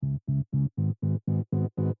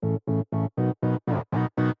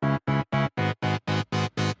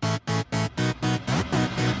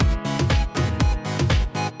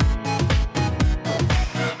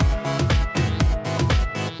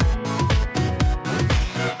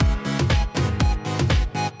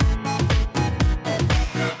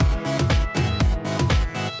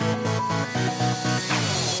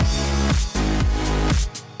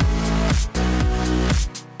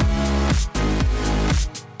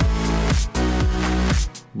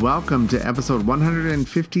Welcome to episode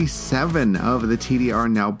 157 of the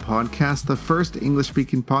TDR Now podcast, the first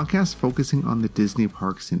English-speaking podcast focusing on the Disney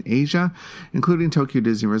parks in Asia, including Tokyo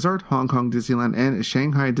Disney Resort, Hong Kong Disneyland, and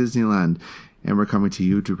Shanghai Disneyland. And we're coming to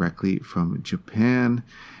you directly from Japan.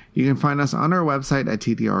 You can find us on our website at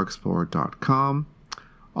tdrexplorer.com,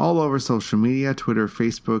 all over social media, Twitter,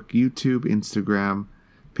 Facebook, YouTube, Instagram,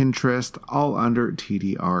 Pinterest, all under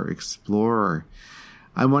TDR Explorer.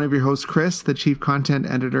 I'm one of your hosts, Chris, the chief content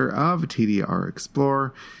editor of TDR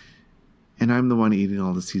Explorer, and I'm the one eating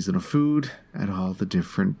all the seasonal food at all the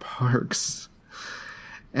different parks.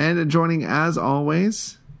 And joining, as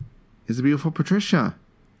always, is the beautiful Patricia.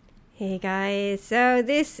 Hey guys, so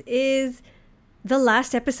this is the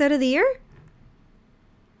last episode of the year?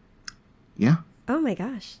 Yeah. Oh my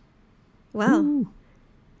gosh. Well, ooh.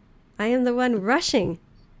 I am the one rushing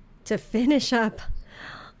to finish up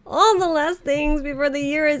all the last things before the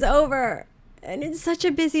year is over. And it's such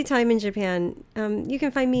a busy time in Japan. You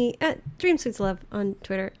can find me at Dream Sweets Love on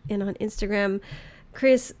Twitter and on Instagram.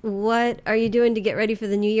 Chris, what are you doing to get ready for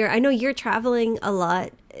the new year? I know you're traveling a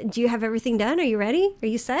lot. Do you have everything done? Are you ready? Are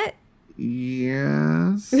you set?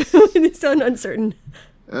 Yes. You sound uncertain.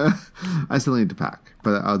 I still need to pack,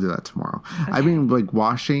 but I'll do that tomorrow. Okay. I've been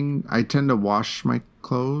washing. I tend to wash my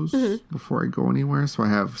clothes before I go anywhere, so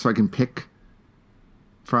I can pick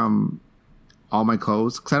from all my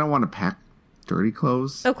clothes, because I don't want to pack dirty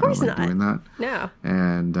clothes. Of course not. Doing that. No.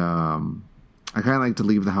 And I kind of like to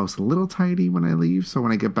leave the house a little tidy when I leave, so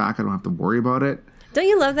when I get back, I don't have to worry about it. Don't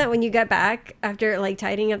you love that when you get back after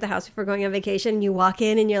tidying up the house before going on vacation, you walk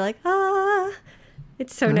in and you're like,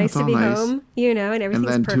 it's so nice to be home, and everything's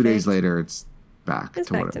perfect. And then 2 days later, it's back to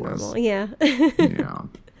back what to it normal. was. Yeah. Yeah,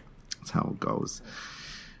 that's how it goes.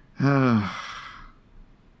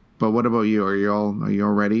 But what about you? Are you all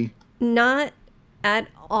ready? Not at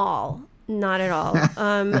all. Not at all.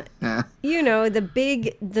 The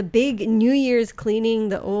big New Year's cleaning,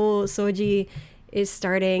 the old soji is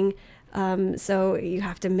starting. So you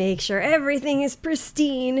have to make sure everything is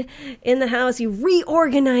pristine in the house. You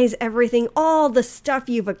reorganize everything, all the stuff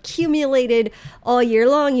you've accumulated all year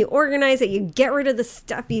long. You organize it. You get rid of the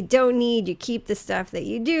stuff you don't need. You keep the stuff that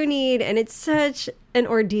you do need. And it's such an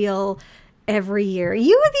ordeal every year.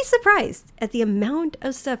 You would be surprised at the amount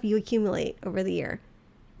of stuff you accumulate over the year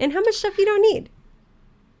and how much stuff you don't need.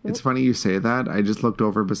 It's funny you say that. I just looked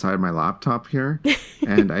over beside my laptop here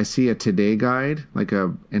and I see a Today Guide, like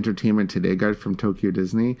a entertainment Today Guide from Tokyo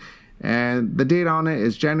Disney. And the date on it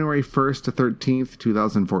is January 1st to 13th,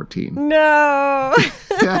 2014. No!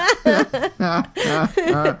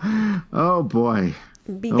 Oh, boy.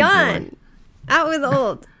 Be gone. Out with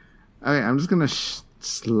old. Okay, I'm just going to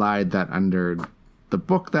slide that under the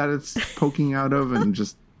book that it's poking out of and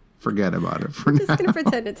just forget about it for now. Just gonna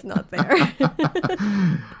pretend it's not there.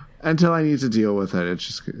 Until I need to deal with it.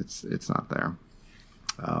 It's not there.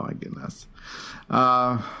 Oh my goodness.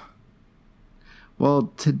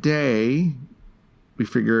 Well, today we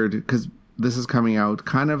figured, because this is coming out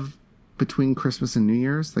kind of between Christmas and New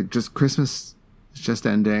Year's, just Christmas is just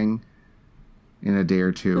ending in a day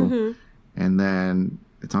or two, and then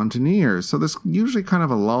it's on to New Year's. So there's usually kind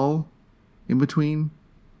of a lull in between.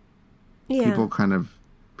 Yeah. People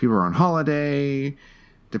are on holiday,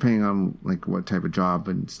 depending on what type of job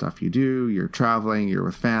and stuff you do. You're traveling, you're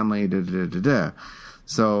with family,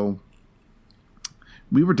 So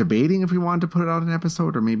we were debating if we wanted to put it out an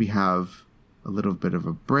episode or maybe have a little bit of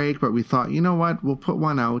a break, but we thought, you know what, we'll put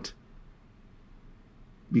one out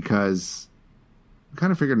because we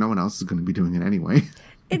kind of figured no one else is going to be doing it anyway.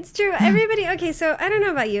 It's true. Everybody, okay, so I don't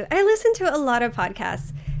know about you. I listen to a lot of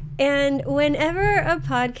podcasts. And whenever a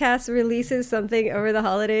podcast releases something over the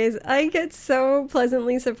holidays, I get so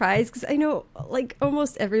pleasantly surprised because I know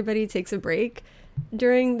almost everybody takes a break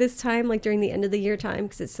during this time, during the end of the year time,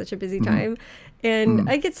 because it's such a busy time. And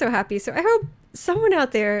I get so happy. So I hope someone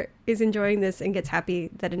out there is enjoying this and gets happy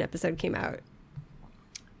that an episode came out.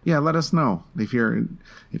 Yeah, let us know if you're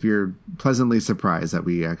pleasantly surprised that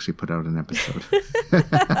we actually put out an episode.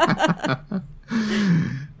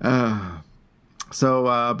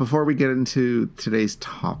 So before we get into today's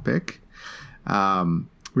topic,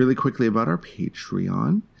 really quickly about our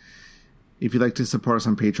Patreon. If you'd like to support us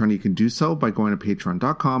on Patreon, you can do so by going to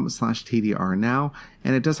patreon.com/TDRnow.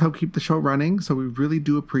 And it does help keep the show running, so we really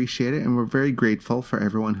do appreciate it. And we're very grateful for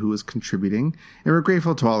everyone who is contributing. And we're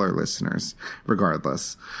grateful to all our listeners,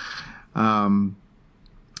 regardless. One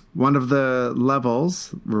of the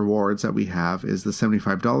rewards that we have is the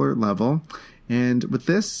 $75 level. And with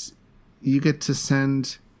this, you get to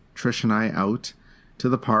send Trish and I out to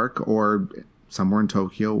the park or somewhere in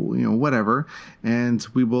Tokyo, whatever. And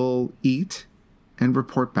we will eat and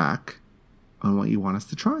report back on what you want us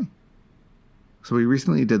to try. So we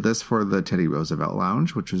recently did this for the Teddy Roosevelt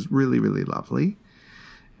Lounge, which was really, really lovely.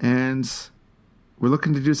 And we're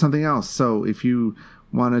looking to do something else. So if you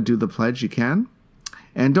want to do the pledge, you can.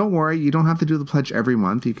 And don't worry, you don't have to do the pledge every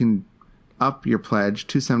month. You can up your pledge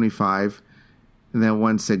to $2.75, and then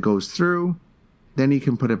once it goes through, then you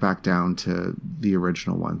can put it back down to the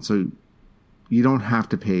original one. So you don't have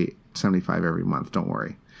to pay $75 every month. Don't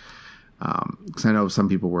worry. Because I know some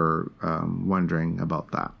people were wondering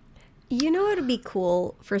about that. You know what would be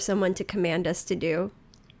cool for someone to command us to do?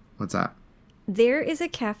 What's that? There is a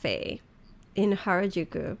cafe in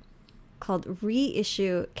Harajuku called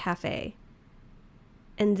Reissue Cafe.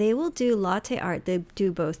 And they will do latte art. They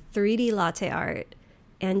do both 3D latte art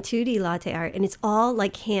and 2D latte art. And it's all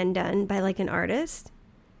like hand done by like an artist.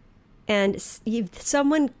 And if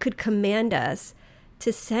someone could command us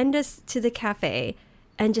to send us to the cafe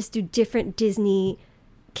and just do different Disney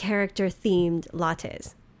character themed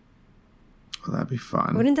lattes. Well, that'd be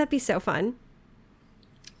fun. Wouldn't that be so fun?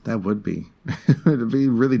 That would be. It'd be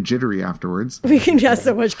really jittery afterwards. We can have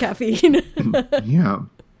so much caffeine. Yeah.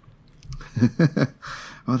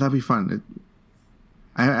 Oh, that'd be fun.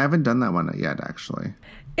 I haven't done that one yet, actually.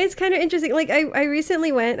 It's kind of interesting. Like, I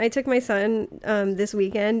recently I took my son this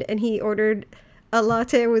weekend, and he ordered a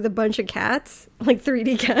latte with a bunch of cats, like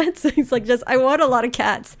 3D cats. He's like, I want a lot of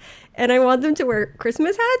cats, and I want them to wear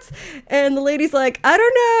Christmas hats. And the lady's like, I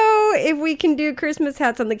don't know if we can do Christmas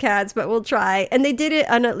hats on the cats, but we'll try. And they did it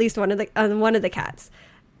on at least one of the cats.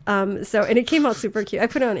 And it came out super cute. I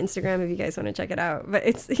put it on Instagram if you guys want to check it out. But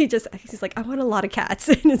he's like, I want a lot of cats.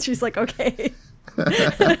 And she's like, okay. And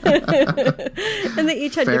they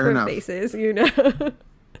each had Fair different enough. faces, you know. Well,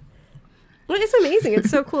 it's amazing. It's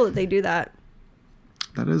so cool that they do that.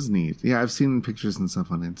 That is neat. Yeah, I've seen pictures and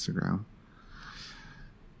stuff on Instagram.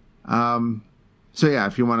 So yeah,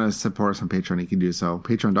 if you want to support us on Patreon, you can do so.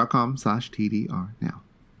 Patreon.com/TDR now.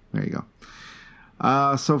 There you go.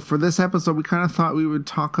 So for this episode, we kind of thought we would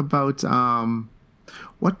talk about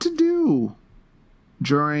what to do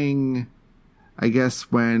during, I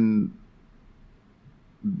guess, when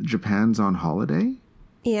Japan's on holiday.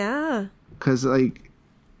 Yeah. Because, like,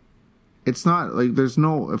 it's not, like, there's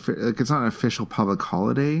no, like, it's not an official public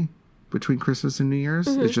holiday between Christmas and New Year's.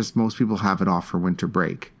 Mm-hmm. It's just most people have it off for winter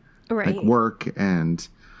break. Right. Like work and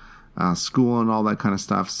school and all that kind of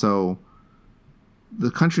stuff. So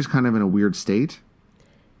the country's kind of in a weird state.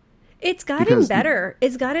 It's gotten better.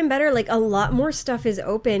 It's gotten better. Like, a lot more stuff is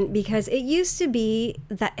open because it used to be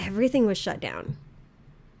that everything was shut down.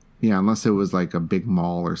 Yeah, unless it was like a big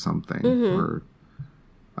mall or something. Mm-hmm. Or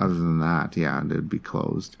other than that, yeah, it'd be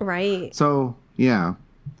closed. Right. So, yeah.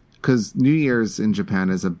 Because New Year's in Japan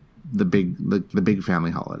is the big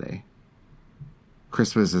family holiday.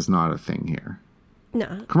 Christmas is not a thing here.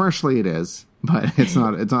 No. Commercially it is, but it's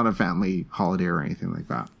not a family holiday or anything like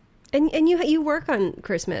that. And you work on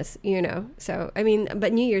Christmas, you know. So, I mean,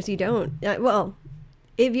 but New Year's you don't. Well,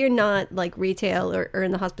 if you're not like retail or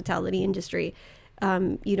in the hospitality industry,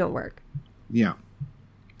 you don't work. Yeah.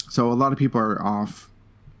 So a lot of people are off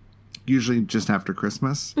usually just after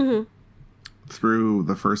Christmas mm-hmm. through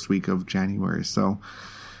the first week of January. So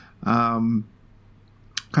kind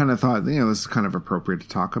of thought, this is kind of appropriate to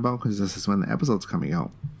talk about because this is when the episode's coming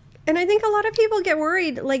out. And I think a lot of people get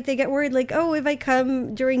worried. Like, they get worried, like, oh, if I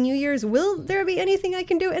come during New Year's, will there be anything I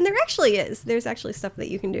can do? And there actually is. There's actually stuff that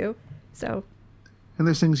you can do. So. And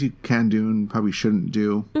there's things you can do and probably shouldn't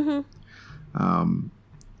do. Mm-hmm.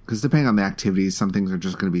 Because depending on the activities, some things are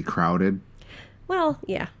just going to be crowded. Well,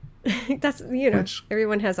 yeah. That's,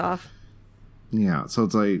 everyone has off. Yeah, so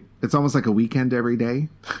it's almost like a weekend every day,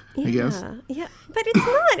 I guess. Yeah, but it's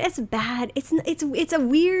not as bad. It's a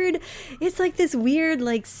weird, it's like this weird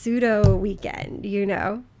like pseudo weekend,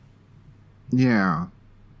 Yeah,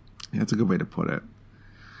 that's a good way to put it.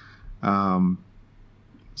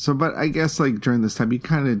 So, but I guess like during this time, you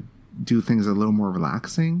kind of do things a little more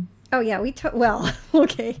relaxing. Oh yeah, well,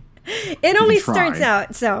 okay. It only starts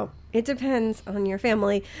out, so it depends on your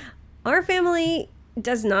family. Our family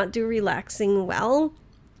does not do relaxing well.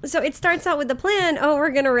 So it starts out with the plan, we're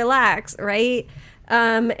going to relax, right?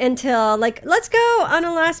 Until like, let's go on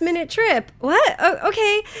a last minute trip. What? Oh,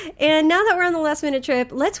 okay. And now that we're on the last minute trip,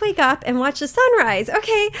 let's wake up and watch the sunrise.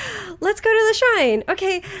 Okay. Let's go to the shrine.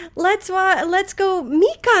 Okay. Let's go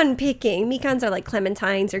mikan picking. Mikans are like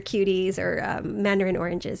clementines or cuties or mandarin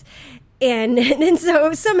oranges. And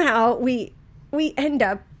so somehow we end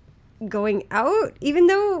up going out, even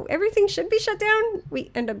though everything should be shut down. We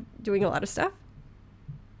end up doing a lot of stuff.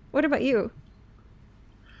 What about you?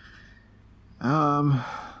 I'm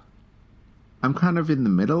kind of in the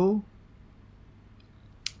middle.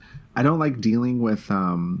 I don't like dealing with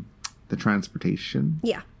the transportation.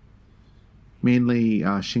 Yeah. Mainly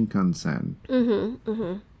Shinkansen.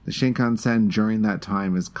 The Shinkansen during that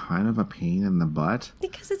time is kind of a pain in the butt.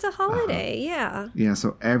 Because it's a holiday, yeah. Yeah,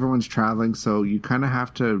 so everyone's traveling, so you kind of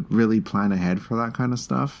have to really plan ahead for that kind of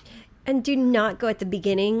stuff. And do not go at the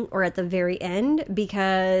beginning or at the very end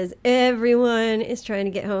because everyone is trying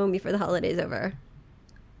to get home before the holiday's over.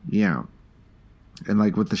 Yeah. And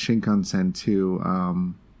like with the Shinkansen too,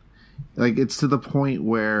 like it's to the point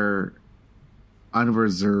where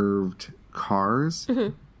unreserved cars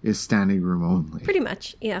is standing room only. Pretty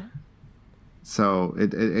much, yeah. So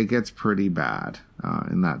it gets pretty bad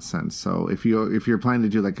in that sense. So if you're planning to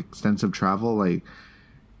do like extensive travel, like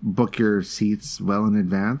book your seats well in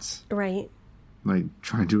advance. Right. Like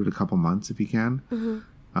try and do it a couple months if you can.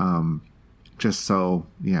 Just so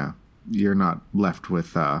you're not left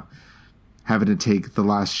with having to take the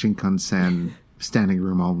last Shinkansen standing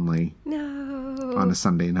room only. No. On a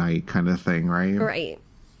Sunday night kind of thing, right? Right.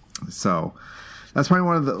 So that's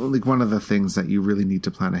probably one of the things that you really need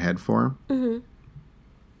to plan ahead for.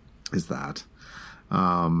 Is that.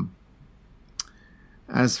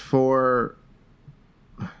 As for,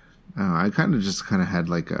 I kind of had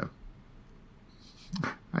like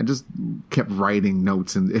I just kept writing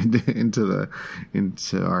notes into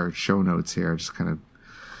our show notes here. Just kind of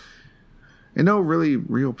in no really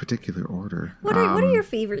real particular order. What are your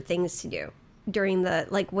favorite things to do during the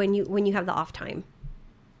when you have the off time?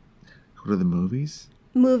 Go to the movies.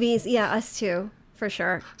 Movies, yeah, us too, for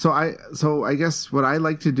sure. So I guess what I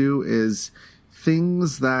like to do is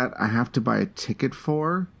things that I have to buy a ticket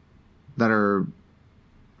for that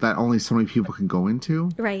only so many people can go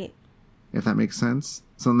into. Right. If that makes sense.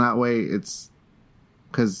 So in that way, it's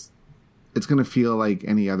because it's going to feel like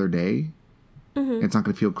any other day. It's not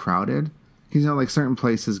going to feel crowded. Because, like certain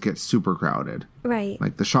places get super crowded. Right.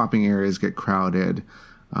 Like the shopping areas get crowded.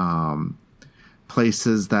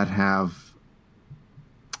 Places that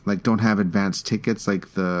don't have advanced tickets,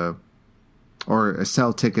 or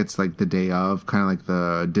sell tickets like the day of, kind of like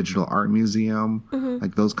the Digital Art Museum,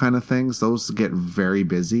 like those kind of things. Those get very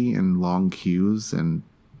busy and long queues and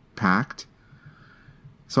packed.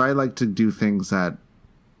 So I like to do things that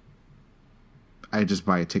I just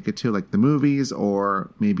buy a ticket to, like the movies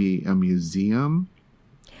or maybe a museum.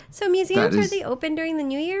 So museums, are they open during the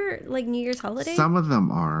New Year, like New Year's holiday? Some of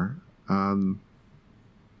them are.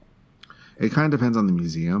 It kind of depends on the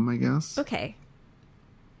museum, I guess. Okay.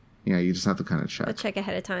 Yeah, you just have to kind of check. I'll check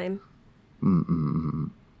ahead of time.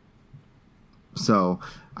 So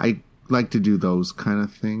I like to do those kind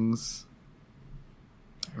of things.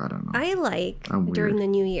 I don't know. I like during the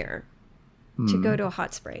New Year to go to a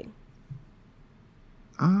hot spring.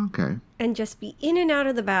 Oh, okay. And just be in and out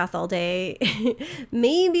of the bath all day.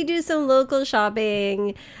 Maybe do some local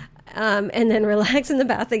shopping. And then relax in the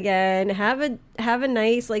bath again. Have a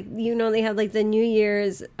nice, they have like the New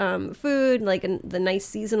Year's food, like the nice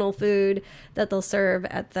seasonal food that they'll serve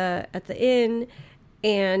at the inn,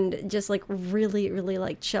 and just like really, really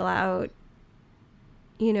like chill out.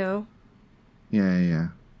 Yeah.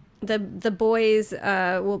 The boys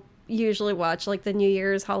will usually watch like the New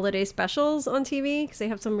Year's holiday specials on TV because they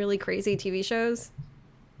have some really crazy TV shows.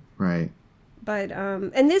 Right. But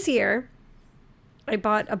and this year, I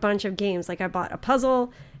bought a bunch of games. Like I bought a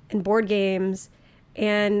puzzle and board games,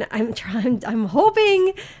 and I'm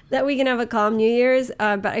hoping that we can have a calm New Year's.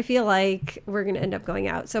 But I feel like we're gonna end up going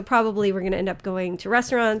out. So probably we're gonna end up going to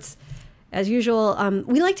restaurants as usual.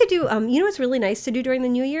 We like to do. What's really nice to do during the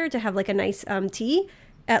New Year, to have like a nice tea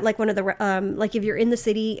at like one of the like if you're in the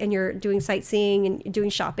city and you're doing sightseeing and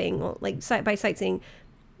doing shopping, well, like by sightseeing,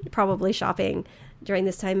 probably shopping during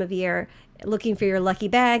this time of year, looking for your lucky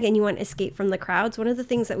bag, and you want to escape from the crowds. One of the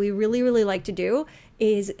things that we really, really like to do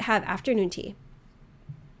is have afternoon tea.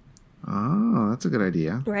 Oh, that's a good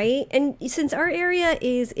idea. Right? And since our area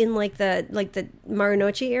is in like the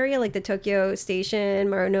Marunouchi area, like the Tokyo Station,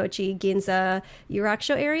 Marunouchi, Ginza,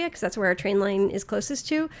 Yurakusho area, because that's where our train line is closest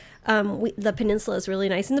to, the peninsula is really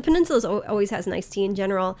nice. And the peninsula always has nice tea in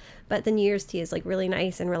general, but the New Year's tea is like really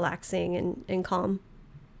nice and relaxing and calm.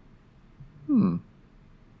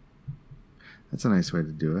 That's a nice way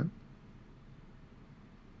to do it.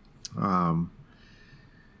 What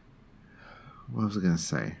was I going to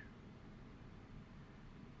say?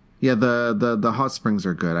 Yeah, the hot springs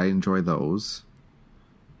are good. I enjoy those.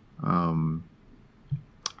 If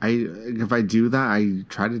I do that, I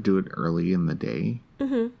try to do it early in the day,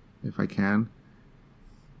 if I can.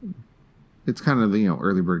 It's kind of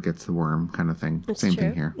early bird gets the worm kind of thing. That's Same true.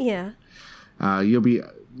 thing here. Yeah.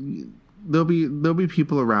 There'll be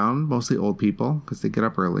people around, mostly old people, because they get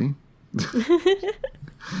up early.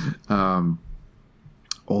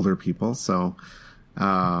 older people. So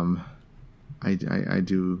I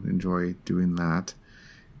do enjoy doing that.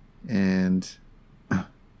 And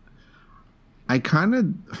I kind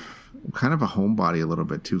of a homebody a little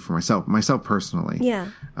bit too for myself personally. Yeah.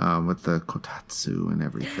 With the kotatsu and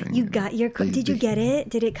everything. You got your... Did you get it?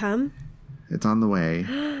 Did it come? It's on the way.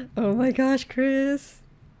 Oh my gosh, Chris.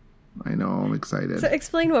 I know, I'm excited. So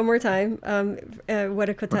explain one more time what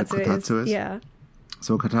a kotatsu is. Yeah.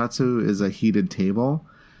 So kotatsu is a heated table.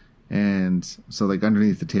 And so like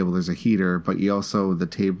underneath the table there's a heater, but you also the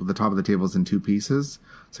top of the table is in two pieces.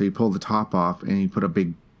 So you pull the top off and you put a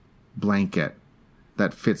big blanket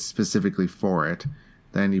that fits specifically for it.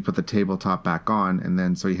 Then you put the tabletop back on, and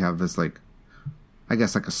then so you have this like, I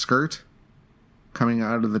guess like a skirt coming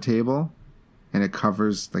out of the table, and it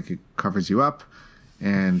covers you up,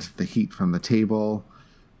 and the heat from the table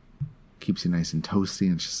keeps you nice and toasty,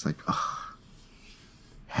 and it's just like, oh,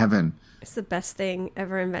 heaven. It's the best thing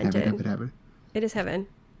ever invented. Heaven. It is heaven.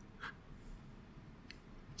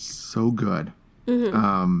 So good.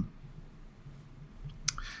 Mm-hmm.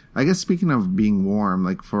 I guess speaking of being warm,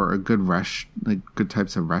 like for a good good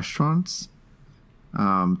types of restaurants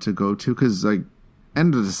to go to, because like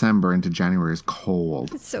end of December into January is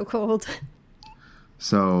cold. It's so cold.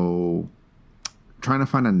 So trying to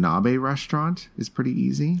find a nabe restaurant is pretty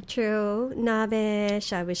easy. True. Nabe,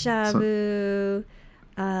 shabu shabu.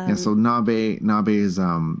 So nabe is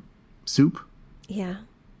soup. Yeah.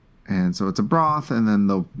 And so it's a broth, and then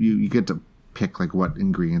you get to pick like what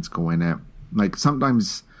ingredients go in it. Like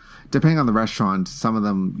sometimes, depending on the restaurant, some of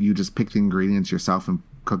them you just pick the ingredients yourself and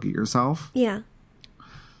cook it yourself. Yeah.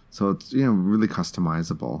 So it's really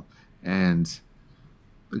customizable, and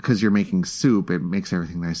because you're making soup, it makes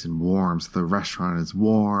everything nice and warm. So the restaurant is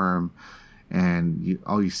warm, and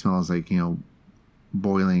all you smell is like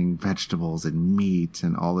boiling vegetables and meat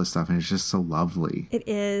and all this stuff, and it's just so lovely. It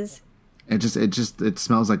is. It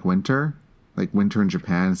smells like winter. Like winter in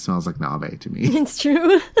Japan smells like nabe to me. It's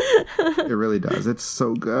true. It really does. It's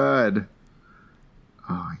so good.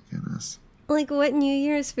 Oh my goodness. Like, what New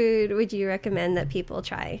Year's food would you recommend that people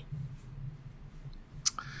try?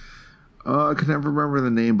 I can never remember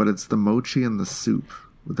the name, but it's the mochi and the soup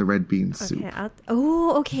with the red bean soup. Okay.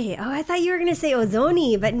 Oh, I thought you were going to say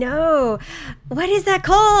ozoni, but no. What is that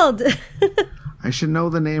called? I should know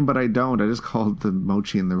the name, but I don't. I just called the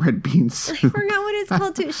mochi and the red bean soup. I forgot what it's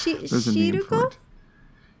called too. Shiruko?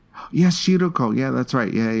 Yes, shiruko. Yeah, that's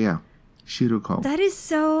right. Yeah. Shiruko. That is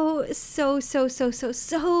so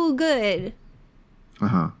good.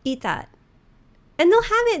 Uh-huh. Eat that. And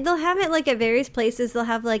they'll have it like at various places. They'll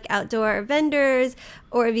have like outdoor vendors,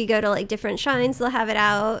 or if you go to like different shrines, they'll have it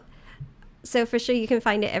out. So for sure you can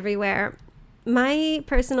find it everywhere. My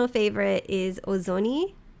personal favorite is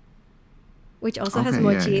ozoni, which also has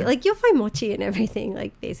mochi. Yeah. Like, you'll find mochi in everything,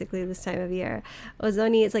 like, basically this time of year.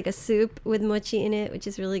 Ozoni is like a soup with mochi in it, which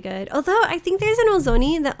is really good. Although, I think there's an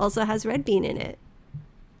ozoni that also has red bean in it.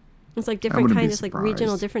 It's like different kinds of, like,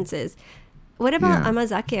 regional differences. What about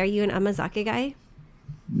amazake? Are you an amazake guy?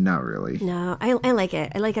 Not really. No, I like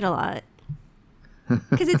it. I like it a lot.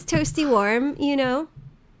 Because it's toasty warm,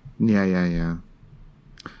 Yeah.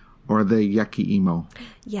 Or the yakiimo.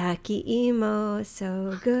 Yakiimo,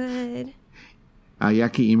 so good.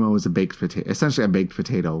 Yakiimo is a baked potato, essentially a baked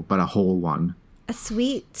potato, but a whole one. A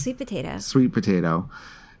sweet potato. Sweet potato.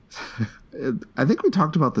 I think we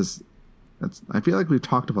talked about this. I feel like we've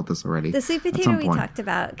talked about this already. The sweet potato we talked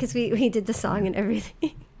about because we did the song and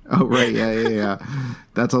everything. Oh, right. Yeah.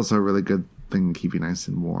 That's also a really good thing to keep you nice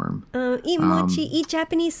and warm. Eat mochi, eat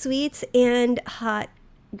Japanese sweets, and hot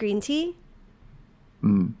green tea.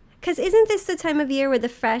 Because isn't this the time of year where the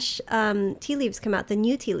fresh tea leaves come out, the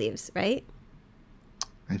new tea leaves, right?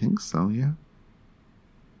 I think so, yeah.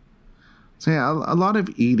 So yeah, a lot of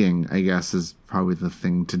eating, I guess, is probably the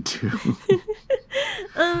thing to do.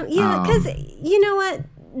 Because you know what?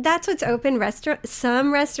 That's what's open.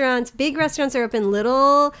 Some restaurants, big restaurants are open.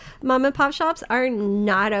 Little mom and pop shops are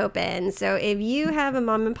not open. So if you have a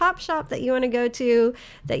mom and pop shop that you want to go to,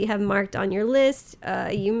 that you have marked on your list,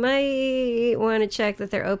 you might want to check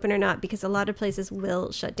that they're open or not, because a lot of places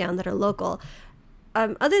will shut down that are local.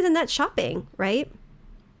 Other than that, shopping, right?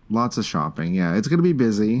 Lots of shopping, yeah. It's going to be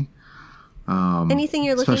busy. Anything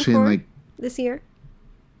you're looking for this year?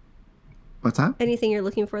 What's that? Anything you're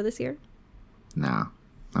looking for this year? Nah,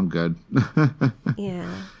 I'm good.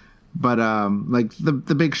 Yeah. But like the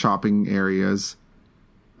big shopping areas,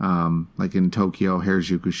 like in Tokyo,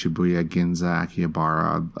 Harajuku, Shibuya, Ginza,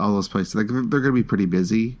 Akihabara, all those places, like they're going to be pretty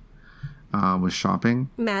busy with shopping.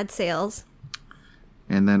 Mad sales.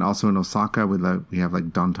 And then also in Osaka, we have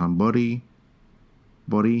like Downtown Bori,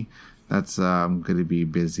 Bori. That's going to be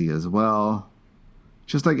busy as well.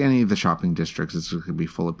 Just like any of the shopping districts, it's going to be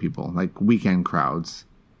full of people, like weekend crowds,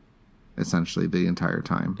 essentially the entire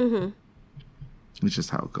time. Mm-hmm. It's just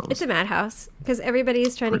how it goes. It's a madhouse because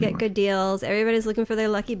everybody's trying to get good deals. Everybody's looking for their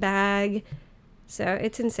lucky bag. So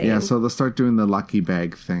it's insane. Yeah, so they'll start doing the lucky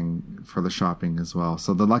bag thing for the shopping as well.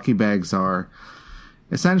 So the lucky bags are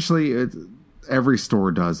essentially, every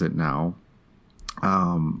store does it now.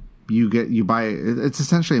 You buy, it's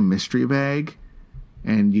essentially a mystery bag,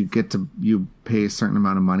 and you pay a certain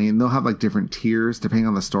amount of money, and they'll have like different tiers depending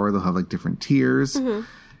on the store. They'll have like different tiers, mm-hmm.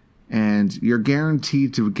 and you're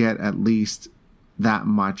guaranteed to get at least that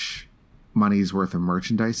much money's worth of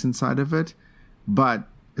merchandise inside of it. But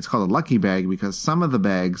it's called a lucky bag because some of the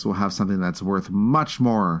bags will have something that's worth much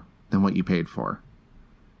more than what you paid for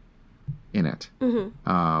in it. Mm-hmm.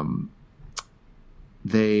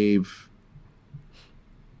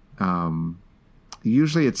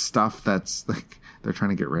 Usually it's stuff that's like they're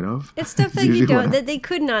trying to get rid of. It's stuff that that they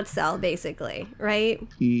could not sell, basically, right?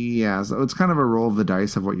 Yeah, so it's kind of a roll of the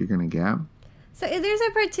dice of what you're going to get. So if there's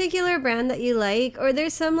a particular brand that you like, or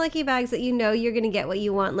there's some lucky bags that you know you're going to get what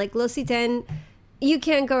you want, like L'Occitane, you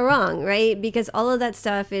can't go wrong, right? Because all of that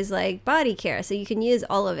stuff is like body care, so you can use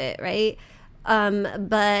all of it, right?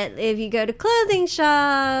 But if you go to clothing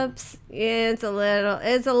shops, it's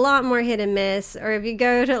a lot more hit and miss. Or if you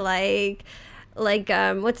go to like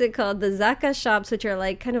what's it called, the Zaka shops, which are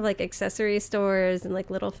like kind of like accessory stores and like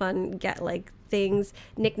little fun get like things,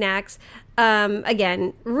 knickknacks.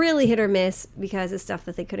 Again, really hit or miss because it's stuff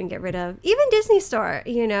that they couldn't get rid of. Even Disney Store,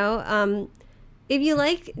 you know. If you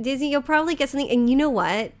like Disney, you'll probably get something. And you know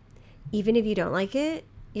what? Even if you don't like it,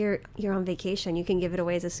 you're on vacation. You can give it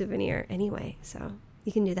away as a souvenir anyway. So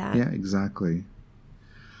you can do that. Yeah, exactly.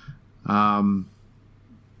 Starbucks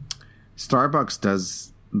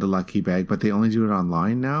does the lucky bag, but they only do it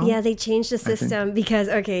online now. Yeah, they changed the system because,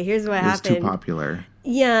 okay, here's what happened. It was too popular.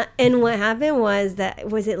 Yeah, and what happened was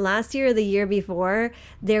it last year or the year before,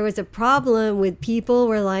 there was a problem with people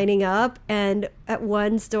were lining up, and at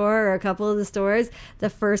one store or a couple of the stores, the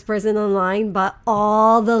first person in line bought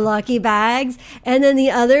all the lucky bags, and then the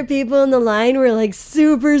other people in the line were like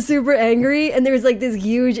super, super angry, and there was like this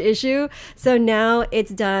huge issue. So now it's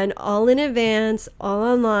done all in advance, all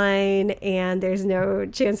online, and there's no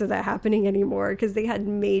chance of that happening anymore because they had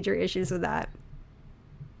major issues with that.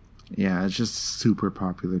 Yeah, it's just super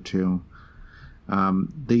popular too.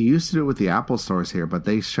 They used to do it with the Apple stores here, but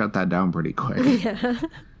they shut that down pretty quick. Yeah.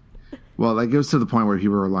 Well, like it was to the point where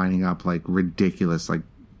people were lining up like ridiculous, like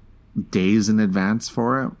days in advance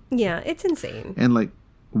for it. Yeah, it's insane. And like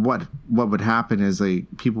what would happen is like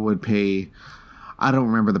people would pay, I don't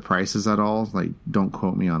remember the prices at all. Like, don't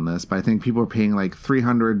quote me on this, but I think people were paying like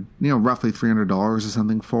roughly $300 or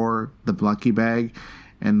something for the lucky bag,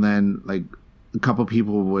 and then like a couple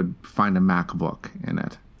people would find a MacBook in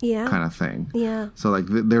it. Yeah. Kind of thing. Yeah. So like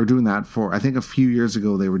they were doing that for, I think a few years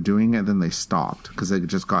ago they were doing it, then they stopped because it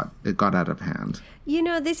got out of hand. You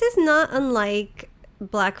know, this is not unlike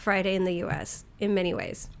Black Friday in the US in many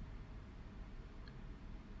ways.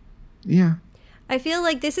 Yeah. I feel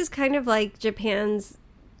like this is kind of like Japan's,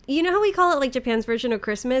 you know how we call it like Japan's version of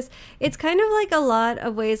Christmas? It's kind of like a lot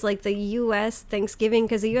of ways like the U.S. Thanksgiving,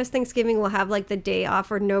 because the U.S. Thanksgiving will have like the day off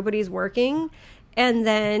where nobody's working, and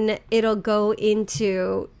then it'll go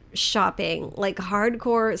into shopping, like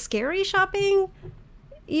hardcore scary shopping,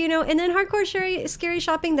 you know, and then hardcore scary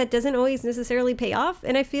shopping that doesn't always necessarily pay off.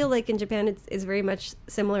 And I feel like in Japan it's very much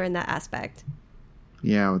similar in that aspect.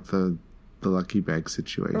 Yeah, with the lucky bag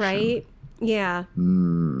situation. Right? Yeah.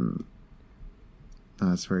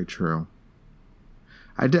 That's very true.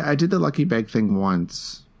 I did the lucky bag thing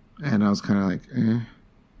once, and I was kind of like, eh.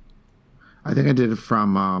 I think I did it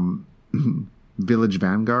from Village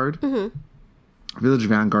Vanguard. Mm-hmm. Village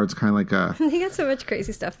Vanguard's kind of like a... They got so much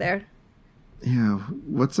crazy stuff there. Yeah.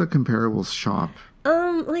 What's a comparable shop?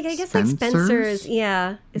 Like I guess like Spencer's.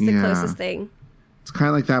 Yeah, is the closest thing. It's kind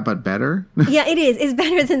of like that, but better. Yeah, it is. It's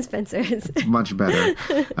better than Spencer's. Much better.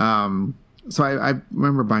 So I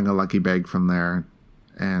remember buying a lucky bag from there,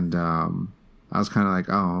 and I was kind of like,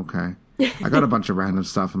 oh, okay. I got a bunch of random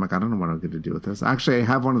stuff. I'm like, I don't know what I'm going to do with this. Actually, I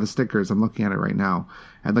have one of the stickers. I'm looking at it right now.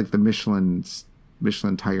 I had like the Michelin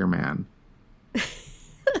Tire Man.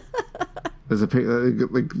 There's a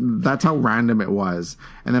like that's how random it was.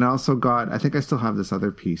 And then I also got, I think I still have this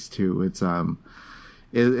other piece too. It's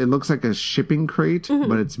it looks like a shipping crate, mm-hmm.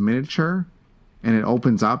 but it's miniature, and it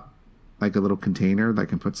opens up like a little container that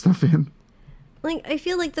can put stuff in. Like, I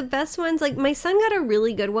feel like the best ones, like, my son got a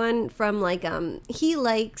really good one from, like, he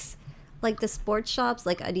likes like the sports shops,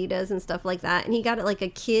 like Adidas and stuff like that, and he got like a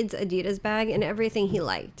kid's Adidas bag and everything he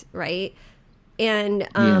liked, right? And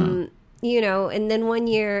you know, and then one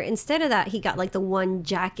year, instead of that, he got like the one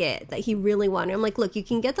jacket that he really wanted. I'm like, look, you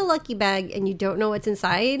can get the lucky bag and you don't know what's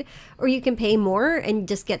inside, or you can pay more and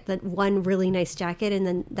just get the one really nice jacket. And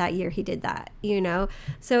then that year he did that, you know?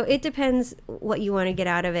 So it depends what you want to get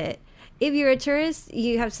out of it. If you're a tourist,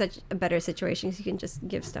 you have such a better situation because you can just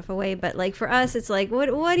give stuff away. But like for us, it's like,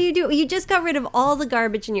 what do? You just got rid of all the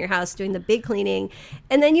garbage in your house doing the big cleaning,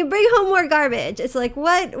 and then you bring home more garbage. It's like,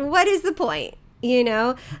 what is the point? You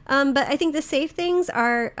know, but I think the safe things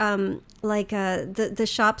are the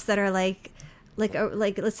shops that are like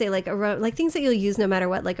let's say like things that you'll use no matter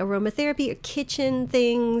what, like aromatherapy or kitchen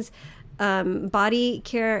things, body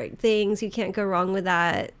care things. You can't go wrong with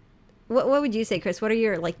that. What would you say, Chris? What are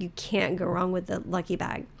your you can't go wrong with the lucky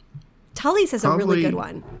bag? Tully's has a really good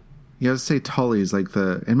one. Yeah, I'd say Tully's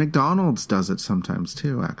and McDonald's does it sometimes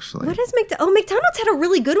too. Actually, what is McDonald's had a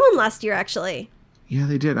really good one last year actually. Yeah,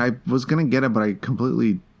 they did. I was going to get it, but I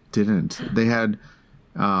completely didn't. They had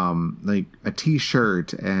like a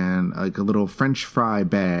t-shirt and like a little French fry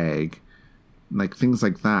bag, like things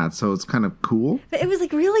like that. So it's kind of cool. But it was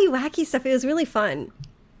like really wacky stuff. It was really fun.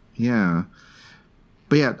 Yeah.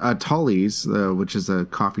 But yeah, Tully's, which is a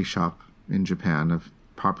coffee shop in Japan, a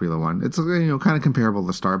popular one. It's kind of comparable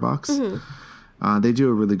to Starbucks. Mm-hmm. They do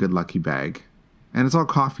a really good lucky bag. And it's all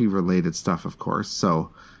coffee related stuff, of course.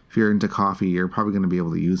 So if you're into coffee, you're probably going to be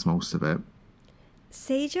able to use most of it.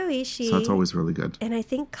 Seijo Ishii. So that's always really good. And I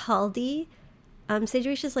think Kaldi. Seijo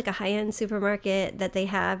Ishii is like a high-end supermarket that they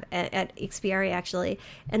have at Ikspiari, actually.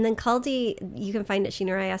 And then Kaldi, you can find at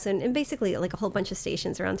Shinurayasu, and basically like a whole bunch of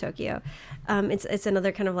stations around Tokyo. It's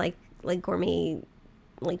another kind of like gourmet,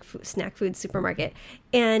 like snack food supermarket.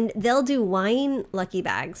 And they'll do wine lucky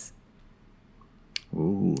bags.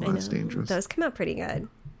 Ooh, that's dangerous. Those come out pretty good.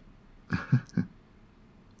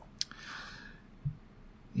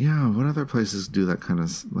 Yeah, what other places do that kind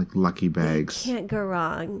of like lucky bags? You can't go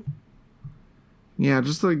wrong. Yeah,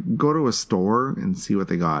 just like go to a store and see what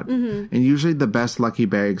they got. Mm-hmm. And usually the best lucky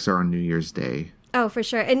bags are on New Year's Day. Oh, for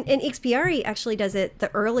sure. And Ikspiari actually does it the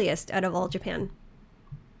earliest out of all Japan.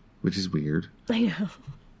 Which is weird. I know.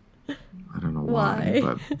 I don't know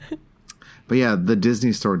why. But yeah, the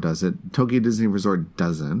Disney store does it. Tokyo Disney Resort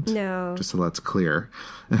doesn't. No. Just so that's clear.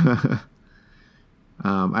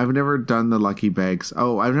 I've never done the lucky bags.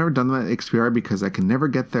 Oh, I've never done them at Ikspiari because I can never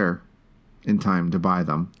get there in time to buy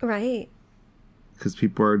them. Right. Because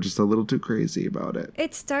people are just a little too crazy about it.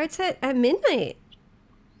 It starts at midnight.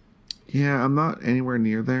 Yeah, I'm not anywhere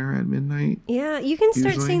near there at midnight. Yeah, you can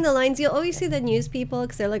start seeing the lines. You'll always see the news people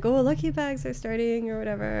because they're like, oh, lucky bags are starting or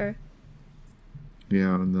whatever.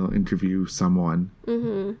 Yeah, and they'll interview someone.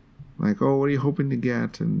 Mm-hmm. Like, oh, what are you hoping to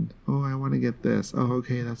get? And, oh, I want to get this. Oh,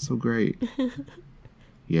 okay, that's so great.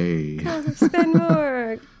 Yay. Come spend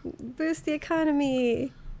more. Boost the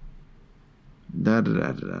economy. Da da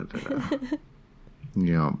da da da da.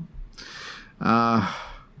 Yeah. Oh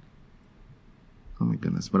my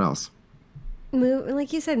goodness. What else?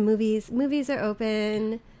 Like you said, movies. Movies are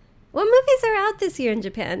open. What movies are out this year in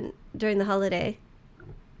Japan during the holiday?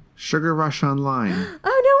 Sugar Rush Online.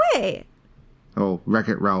 Oh, no way. Oh,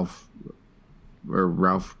 Wreck-It Ralph. Or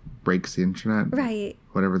Ralph Breaks the Internet. Right.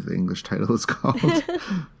 Whatever the English title is called.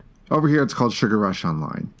 Over here, it's called Sugar Rush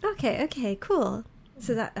Online. Okay, cool.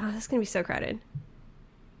 So that's going to be so crowded.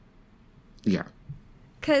 Yeah.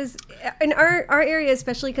 Because in our area,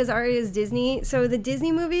 especially because our area is Disney, so the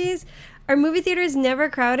Disney movies, our movie theater is never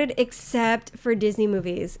crowded except for Disney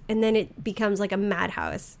movies. And then it becomes like a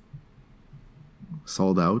madhouse.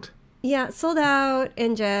 Sold out? Yeah, sold out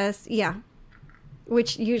and just, yeah.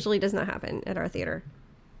 Which usually does not happen at our theater.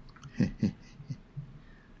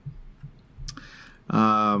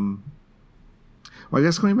 Well, I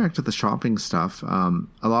guess going back to the shopping stuff, a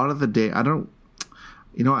lot of the day, I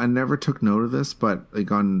never took note of this, but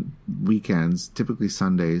like on weekends, typically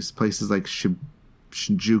Sundays, places like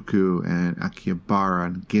Shinjuku and Akihabara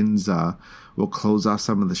and Ginza will close off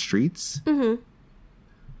some of the streets. Mm-hmm.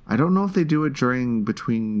 I don't know if they do it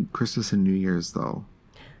between Christmas and New Year's, though.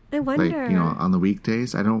 I wonder. Like, on the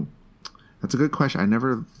weekdays. That's a good question. I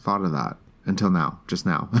never thought of that until now, just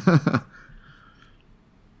now.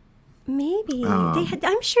 Maybe.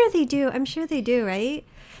 I'm sure they do. I'm sure they do, right?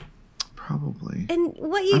 Probably. And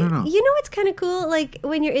I don't know. You know what's kind of cool? Like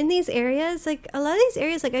when you're in these areas, like a lot of these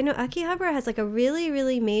areas, like I know Akihabara has like a really,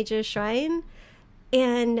 really major shrine.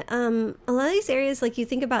 And a lot of these areas, like you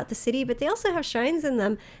think about the city, but they also have shrines in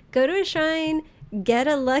them. Go to a shrine, get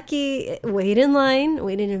a lucky, wait in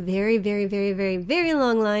a very, very, very, very, very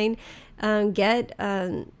long line. get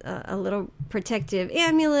a little protective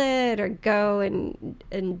amulet or go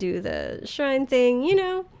and do the shrine thing. You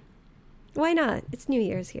know, why not? It's New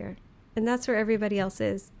Year's here. And that's where everybody else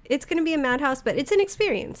is. It's going to be a madhouse, but it's an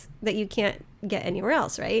experience that you can't get anywhere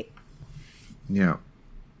else, right? Yeah.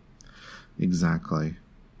 Exactly.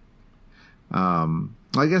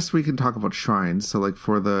 I guess we can talk about shrines. So, like,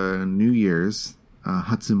 for the New Year's,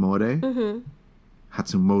 Hatsumode. Mm-hmm.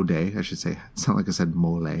 Hatsumode, I should say. It sounded like I said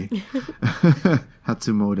mole.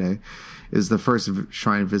 Hatsumode is the first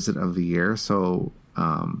shrine visit of the year. So,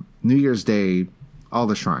 New Year's Day, all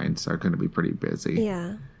the shrines are going to be pretty busy.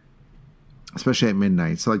 Yeah. Especially at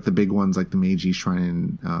midnight. So, like, the big ones, like the Meiji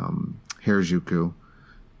Shrine in Harajuku,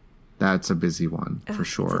 that's a busy one for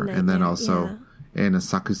sure. And then also in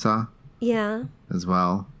Asakusa. Yeah. As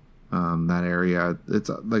well. That area. It's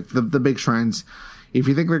like the big shrines. If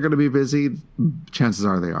you think they're going to be busy, chances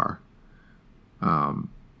are they are.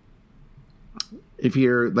 If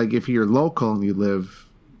you're local and you live,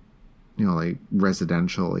 you know, like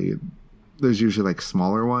residentially, there's usually like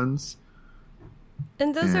smaller ones.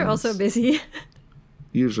 And those are also busy.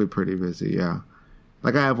 Usually pretty busy, yeah.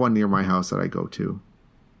 Like I have one near my house that I go to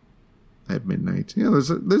at midnight. You know,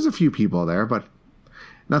 there's a few people there, but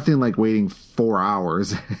nothing like waiting 4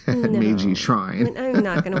 hours at Meiji Shrine. I'm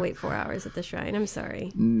not going to wait 4 hours at the shrine. I'm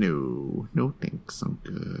sorry. No thanks. I'm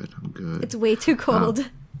good. It's way too cold.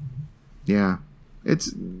 Yeah.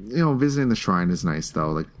 It's, you know, visiting the shrine is nice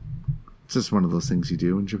though. Like, it's just one of those things you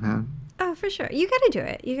do in Japan. Oh, for sure. You got to do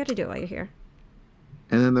it. You got to do it while you're here.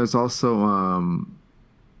 And then there's also,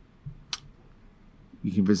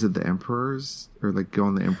 you can visit the emperors or like go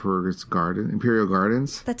in the emperor's garden, imperial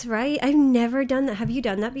gardens. That's right. I've never done that. Have you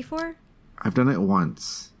done that before? I've done it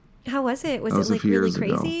once. How was it? Was it like really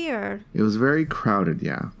crazy or? It was very crowded.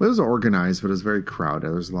 Yeah. It was organized, but it was very crowded.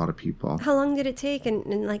 There was a lot of people. How long did it take?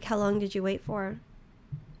 And like, how long did you wait for?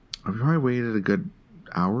 I probably waited a good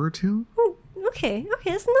hour or two. Oh, okay.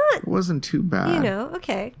 That's not. It wasn't too bad. You know,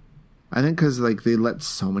 okay. I think because like they let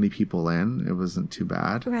so many people in, it wasn't too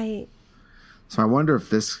bad. Right. So I wonder if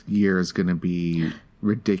this year is going to be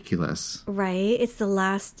ridiculous. Right. It's the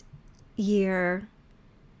last year.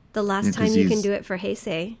 The last time you can do it for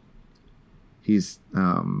Heisei. He's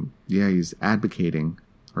advocating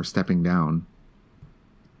or stepping down,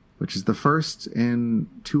 which is the first in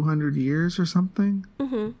 200 years or something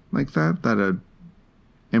like that a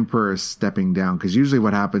emperor is stepping down. Because usually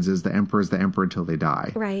what happens is the emperor is the emperor until they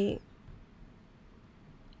die. Right.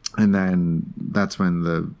 And then that's when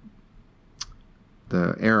the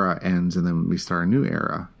era ends, and then we start a new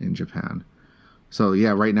era in Japan. So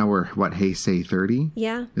yeah, right now we're Heisei 30.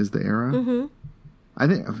 Yeah, is the era. Mm-hmm.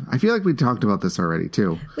 I feel like we talked about this already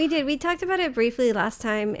too. We did. We talked about it briefly last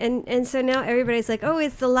time, and so now everybody's like, oh,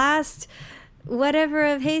 it's the last whatever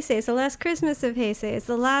of Heisei. It's the last Christmas of Heisei. It's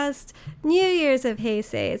the last New Year's of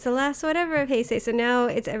Heisei. It's the last whatever of Heisei. So now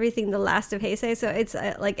it's everything the last of Heisei. So it's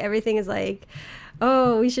like everything is like,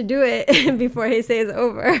 oh, we should do it before Heisei is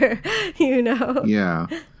over, you know? Yeah.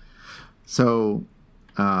 So,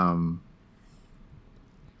 so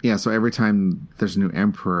every time there's a new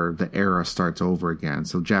emperor, the era starts over again.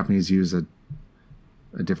 So Japanese use a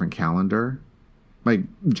different calendar. Like,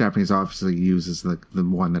 Japanese obviously uses the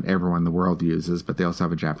one that everyone in the world uses, but they also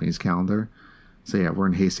have a Japanese calendar. So yeah, we're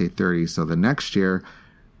in Heisei 30. So the next year,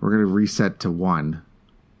 we're going to reset to 1.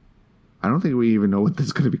 I don't think we even know what this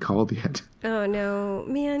is going to be called yet. Oh, no.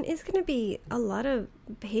 Man, it's going to be a lot of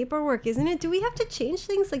paperwork, isn't it? Do we have to change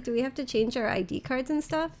things? Like, do we have to change our ID cards and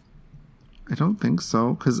stuff? I don't think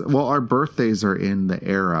so. Because, well, our birthdays are in the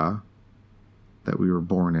era that we were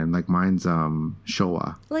born in. Like, mine's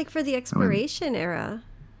Showa. Like, for the expiration era,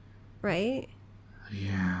 right?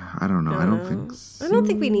 Yeah, I don't know. I don't think so. I don't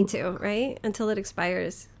think we need to, right? Until it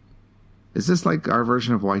expires. Is this like our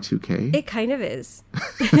version of Y2K? It kind of is.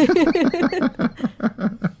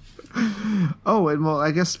 Oh, and well,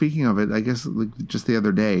 I guess speaking of it, I guess like just the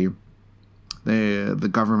other day, the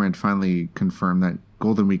government finally confirmed that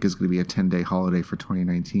Golden Week is going to be a 10-day holiday for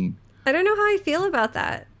 2019. I don't know how I feel about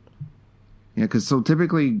that. Yeah, because so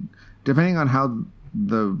typically, depending on how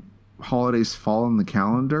the holidays fall in the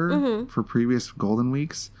calendar for previous Golden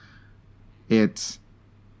Weeks, it's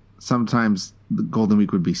sometimes the Golden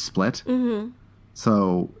Week would be split. Mm-hmm.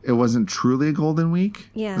 So it wasn't truly a Golden Week.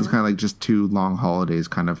 Yeah. It was kind of like just 2 long holidays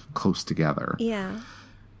kind of close together. Yeah.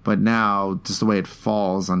 But now, just the way it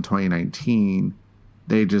falls on 2019,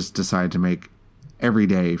 they just decided to make every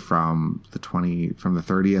day from the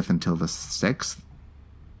 30th until the 6th,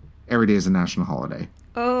 every day is a national holiday.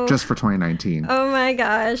 Oh. Just for 2019. Oh my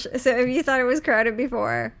gosh. So if you thought it was crowded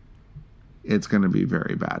before, it's going to be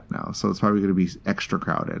very bad now. So it's probably going to be extra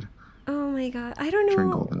crowded. Oh my God. I don't during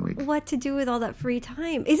know Golden Week. what to do with all that free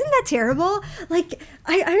time. Isn't that terrible? Like,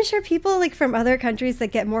 I'm sure people like from other countries that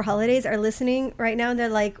get more holidays are listening right now and they're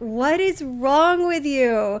like, what is wrong with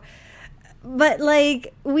you? But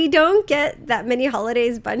like, we don't get that many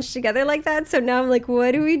holidays bunched together like that. So now I'm like,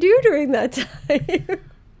 what do we do during that time?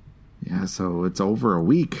 Yeah, so it's over a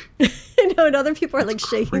week. You know, and other people are like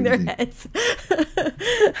shaking their crazy. heads.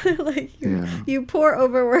 Like, Yeah. you poor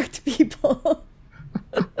overworked people.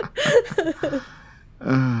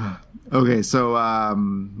 Okay, so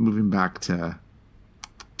moving back to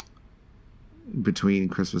between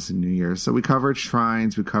Christmas and New Year's. So we covered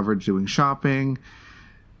shrines, we covered doing shopping,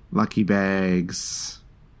 lucky bags,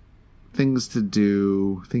 things to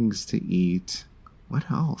do, things to eat. What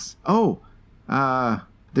else? Oh,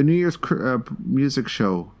 the New Year's music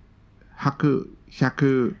show, Kohaku.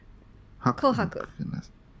 Kohaku. Kohaku.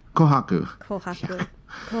 Kohaku.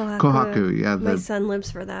 Kohaku, yeah. My son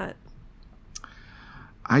lives for that.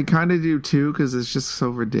 I kind of do too, because it's just so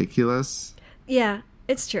ridiculous. Yeah,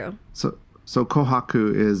 it's true. So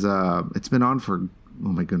Kohaku is, it's been on for, oh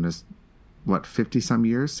my goodness, what, 50 some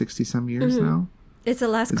years, 60 some years now? It's the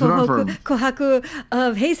last It's been on for- Kohaku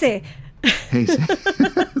of Heisei. Hey,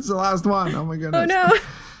 it's the last one. Oh my goodness. Oh no.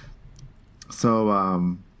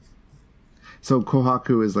 So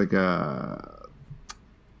Kohaku is like a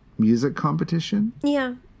music competition.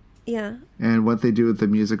 Yeah. And what they do with the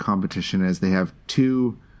music competition is they have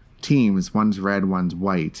two teams. One's red, one's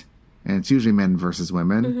white. And it's usually men versus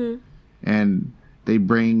women. Mm-hmm. And they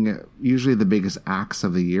bring usually the biggest acts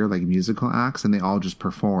of the year, like musical acts, and they all just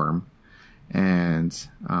perform. And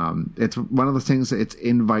it's one of those things that it's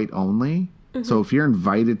invite only. Mm-hmm. So if you're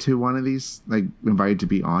invited to one of these, like invited to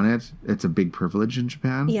be on it, it's a big privilege in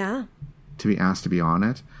Japan. Yeah. To be asked to be on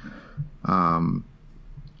it.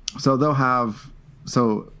 So they'll have,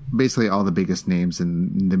 so basically all the biggest names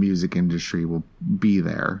in the music industry will be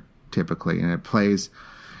there typically. And it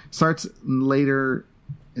starts later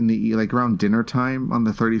in the, like around dinner time on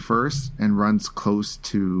the 31st and runs close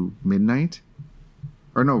to midnight.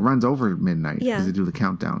 Or no, runs over midnight because Yeah. they do the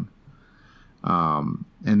countdown.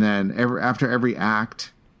 And then after every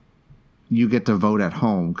act, you get to vote at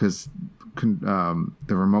home because the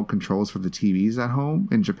remote controls for the TVs at home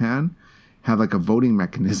in Japan have like a voting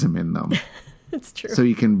mechanism in them. It's true. So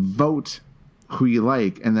you can vote who you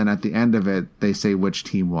like, and then at the end of it, they say which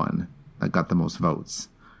team won that got the most votes.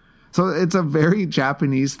 So it's a very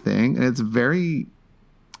Japanese thing, and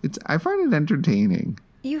I find it entertaining.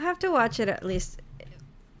 You have to watch it at least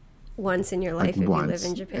once in your life if once. you live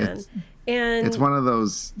in Japan. And It's one of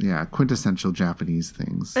those, quintessential Japanese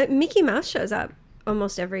things. Mickey Mouse shows up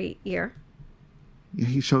almost every year. Yeah,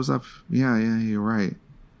 he shows up. Yeah, you're right.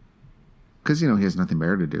 Because, he has nothing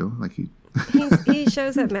better to do. Like He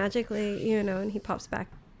shows up magically, and he pops back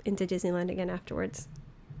into Disneyland again afterwards.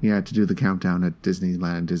 Yeah, to do the countdown at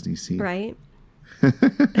Disneyland, Disney Sea. Right?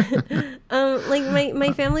 Like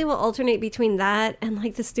my family will alternate between that and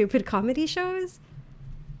like the stupid comedy shows.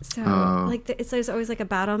 So there's always like a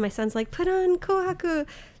battle. My son's like, put on Kohaku.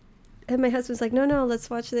 And my husband's like, no, let's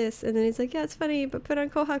watch this. And then he's like, yeah, it's funny, but put on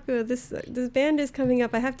Kohaku. This band is coming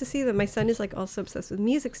up. I have to see them. My son is like also obsessed with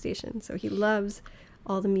music stations. So he loves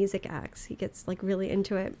all the music acts. He gets like really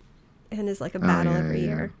into it. And is like a battle every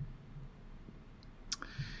year.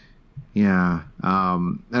 Yeah.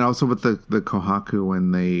 And also with the Kohaku,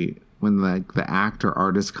 when the act or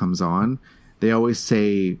artist comes on, they always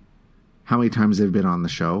say how many times they've been on the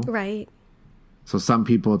show. Right. So some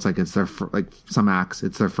people, it's like some acts,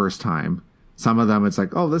 it's their first time. Some of them, it's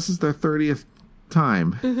like, oh, this is their 30th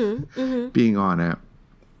time being on it.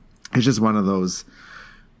 It's just one of those,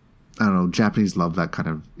 I don't know, Japanese love that kind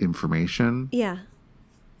of information. Yeah.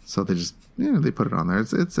 So they just, they put it on there.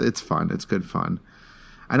 It's fun. It's good fun.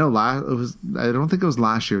 I know I don't think it was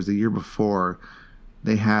last year, it was the year before,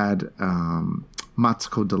 they had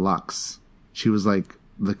Matsuko Deluxe. She was like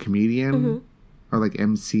the comedian or like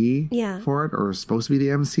MC for it, or was supposed to be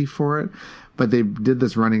the MC for it. But they did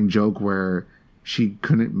this running joke where she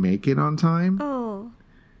couldn't make it on time. Oh.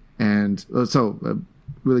 And so,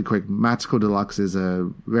 really quick, Matsuko Deluxe is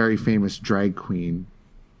a very famous drag queen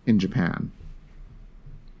in Japan.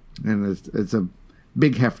 And it's a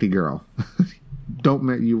big, hefty girl.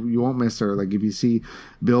 You won't miss her. Like if you see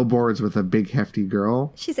billboards with a big, hefty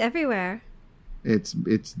girl, She's everywhere. it's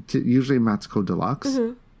usually Matsuko Deluxe.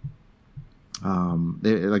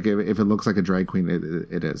 Like if it looks like a drag queen,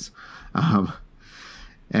 it is.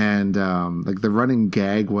 And like the running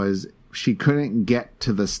gag was she couldn't get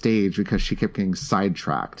to the stage because she kept getting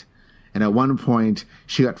sidetracked. And at one point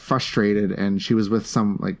she got frustrated and she was with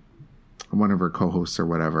one of her co-hosts or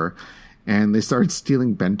whatever. and they started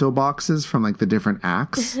stealing bento boxes from like the different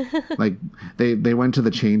acts. Like they went to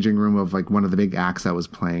the changing room of like one of the big acts that was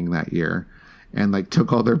playing that year, and like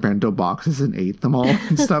took all their bento boxes and ate them all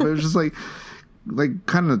and stuff. It was just like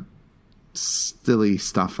kind of silly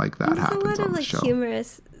stuff like that happens on the show. There's a lot of like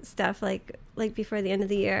humorous stuff like before the end of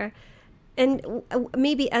the year. And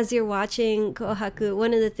maybe as you're watching Kohaku,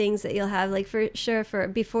 one of the things that you'll have, like for sure, for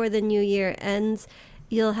before the new year ends,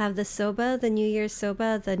 you'll have the soba, the New Year's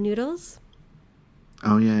soba, the noodles.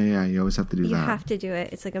 Oh, yeah. You always have to do that. You have to do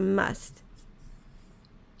it. It's like a must.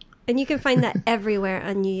 And you can find that everywhere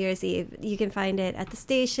on New Year's Eve. You can find it at the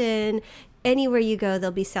station. Anywhere you go,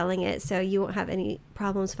 they'll be selling it. So you won't have any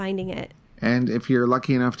problems finding it. And if you're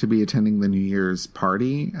lucky enough to be attending the New Year's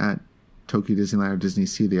party at Tokyo Disneyland or Disney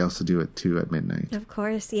Sea, they also do it too at midnight. Of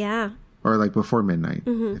course, yeah. Or like before midnight,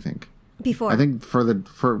 I think. Before. I think for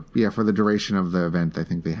the duration of the event, I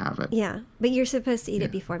think they have it. Yeah, but you're supposed to eat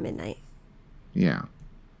it before midnight. Yeah.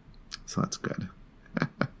 So that's good.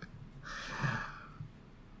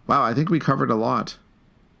 Wow, I think we covered a lot.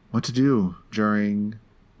 What to do during,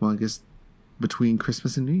 well, I guess between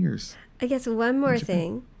Christmas and New Year's. I guess one more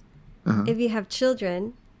thing. If you have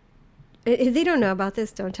children, if they don't know about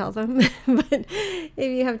this, don't tell them. But if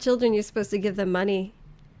you have children, you're supposed to give them money.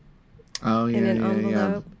 Oh, yeah, in an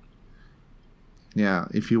envelope. Yeah,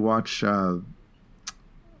 if you watch our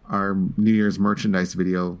New Year's merchandise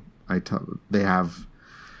video, they have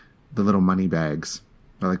the little money bags,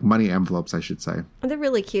 or like money envelopes, I should say. They're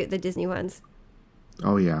really cute, the Disney ones.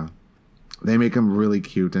 Oh, yeah. They make them really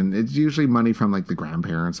cute, and it's usually money from like the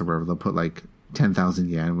grandparents or wherever. They'll put like 10,000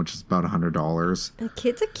 yen, which is about $100. And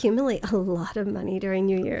kids accumulate a lot of money during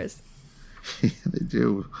New Year's. Yeah, they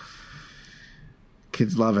do.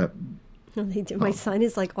 Kids love it. No, they do. My son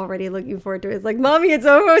is like already looking forward to it. It's like, Mommy, it's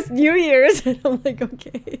almost New Year's. And I'm like,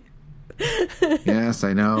 okay. Yes,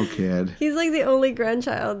 I know, kid. He's like the only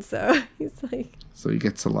grandchild, so he's like... So he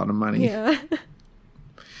gets a lot of money. Yeah.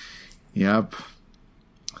 Yep.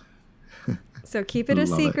 So keep it a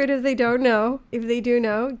secret if they don't know. If they do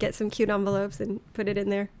know, get some cute envelopes and put it in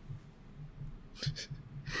there.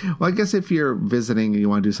 Well, I guess if you're visiting and you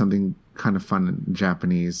want to do something kind of fun in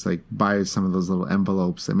Japanese, like buy some of those little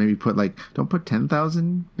envelopes and maybe put like, don't put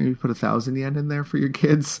 10,000, maybe put 1,000 yen in there for your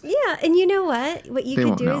kids. Yeah, and you know what? What you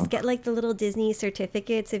could do know. is get like the little Disney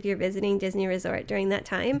certificates if you're visiting Disney Resort during that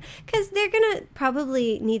time, because they're going to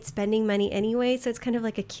probably need spending money anyway, so it's kind of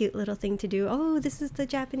like a cute little thing to do. Oh, this is the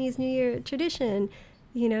Japanese New Year tradition,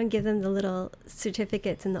 you know, and give them the little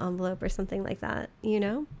certificates in the envelope or something like that, you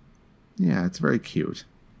know? Yeah, it's very cute.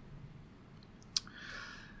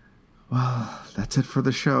 Well, that's it for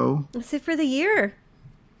the show. That's it for the year.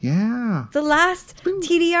 Yeah. The last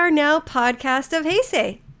TDR Now podcast of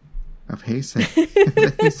Heisei. Of Heisei.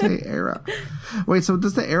 The Heisei era. Wait, so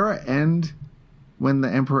does the era end when the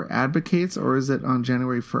Emperor abdicates, or is it on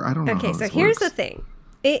January 1st? I don't know. Okay, so here's the thing.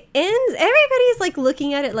 It ends, everybody's like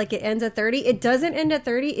looking at it like it ends at 30. It doesn't end at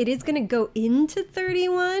 30. It is going to go into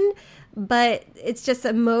 31. But it's just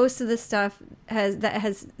that most of the stuff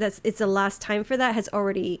it's the last time for that has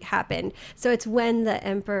already happened. So it's when the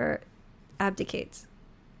emperor abdicates.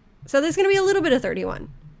 So there's going to be a little bit of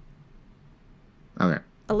 31. Okay.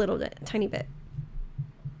 A little bit, a tiny bit.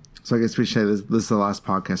 So I guess we should say this is the last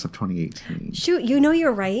podcast of 2018. Shoot, you know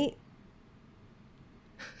you're right.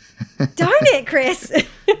 Darn it, Chris.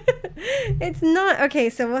 It's not. Okay,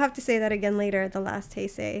 so we'll have to say that again later, the last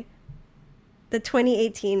Heisei. The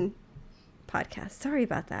 2018 podcast. Sorry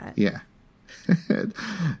about that. Yeah.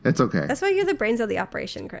 It's okay. That's why you're the brains of the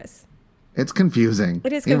operation, Chris. It's confusing.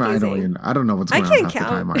 It is confusing. I don't know what's going on half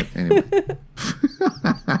count. the time. Anyway.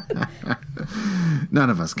 None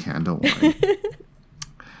of us can, don't worry.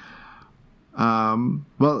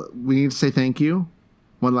 Well, we need to say thank you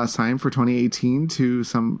one last time for 2018 to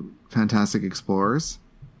some fantastic explorers.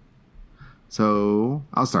 So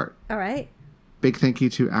I'll start. All right. Big thank you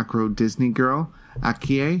to Acro Disney Girl,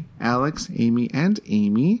 Akie, Alex, Amy, and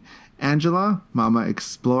Amy, Angela, Mama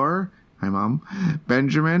Explorer, hi Mom,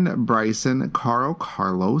 Benjamin, Bryson, Carl,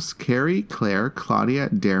 Carlos, Carrie, Claire, Claudia,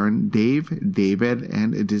 Darren, Dave, David,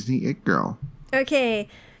 and Disney It Girl. Okay,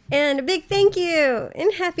 and a big thank you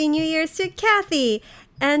and Happy New Year's to Kathy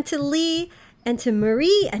and to Lee and to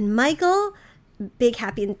Marie and Michael. Big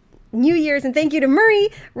Happy New Year's and thank you to Murray,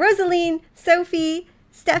 Rosaline, Sophie,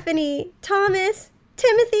 Stephanie, Thomas,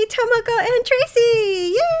 Timothy, Tomoko, and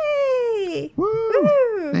Tracy. Yay! Woo!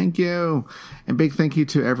 Woo! Thank you. And big thank you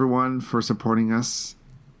to everyone for supporting us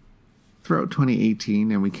throughout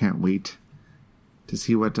 2018. And we can't wait to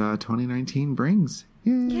see what 2019 brings.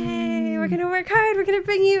 Yay! Yay! We're going to work hard. We're going to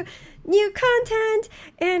bring you new content.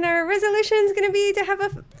 And our resolution is going to be to have a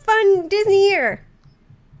fun Disney year.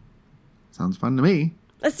 Sounds fun to me.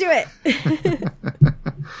 Let's do it.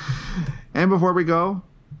 And before we go,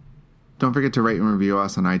 don't forget to rate and review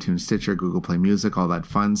us on iTunes, Stitcher, Google Play Music, all that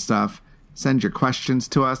fun stuff. Send your questions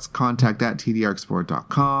to us,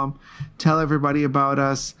 contact@tdrexplore.com. Tell everybody about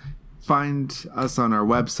us. Find us on our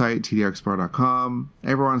website, tdrexplore.com.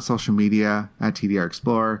 Everyone on social media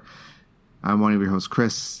 @tdrexplore. I'm one of your hosts,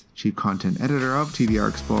 Chris, Chief Content Editor of TDR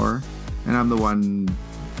Explorer. And I'm the one,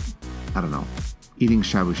 I don't know, eating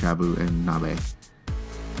shabu shabu and nabe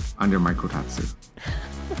under my kotatsu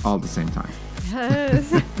all at the same time.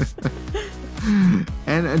 Yes.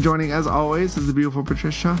 And joining as always is the beautiful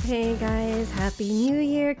Patricia. Hey guys, Happy New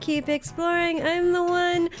Year. Keep exploring. I'm the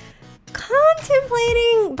one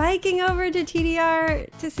contemplating biking over to TDR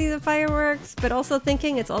to see the fireworks, but also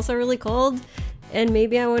thinking it's also really cold and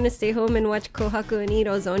maybe I want to stay home and watch Kohaku and eat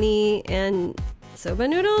ozoni and soba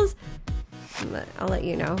noodles. But I'll let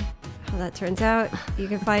you know how that turns out. You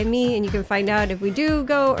can find me and you can find out if we do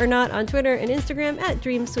go or not on Twitter and Instagram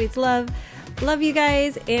 @DreamSweetsLove. Love you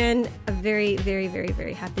guys and a very, very, very,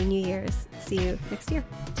 very happy New Year's. See you next year.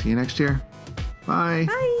 See you next year. Bye.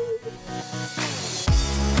 Bye.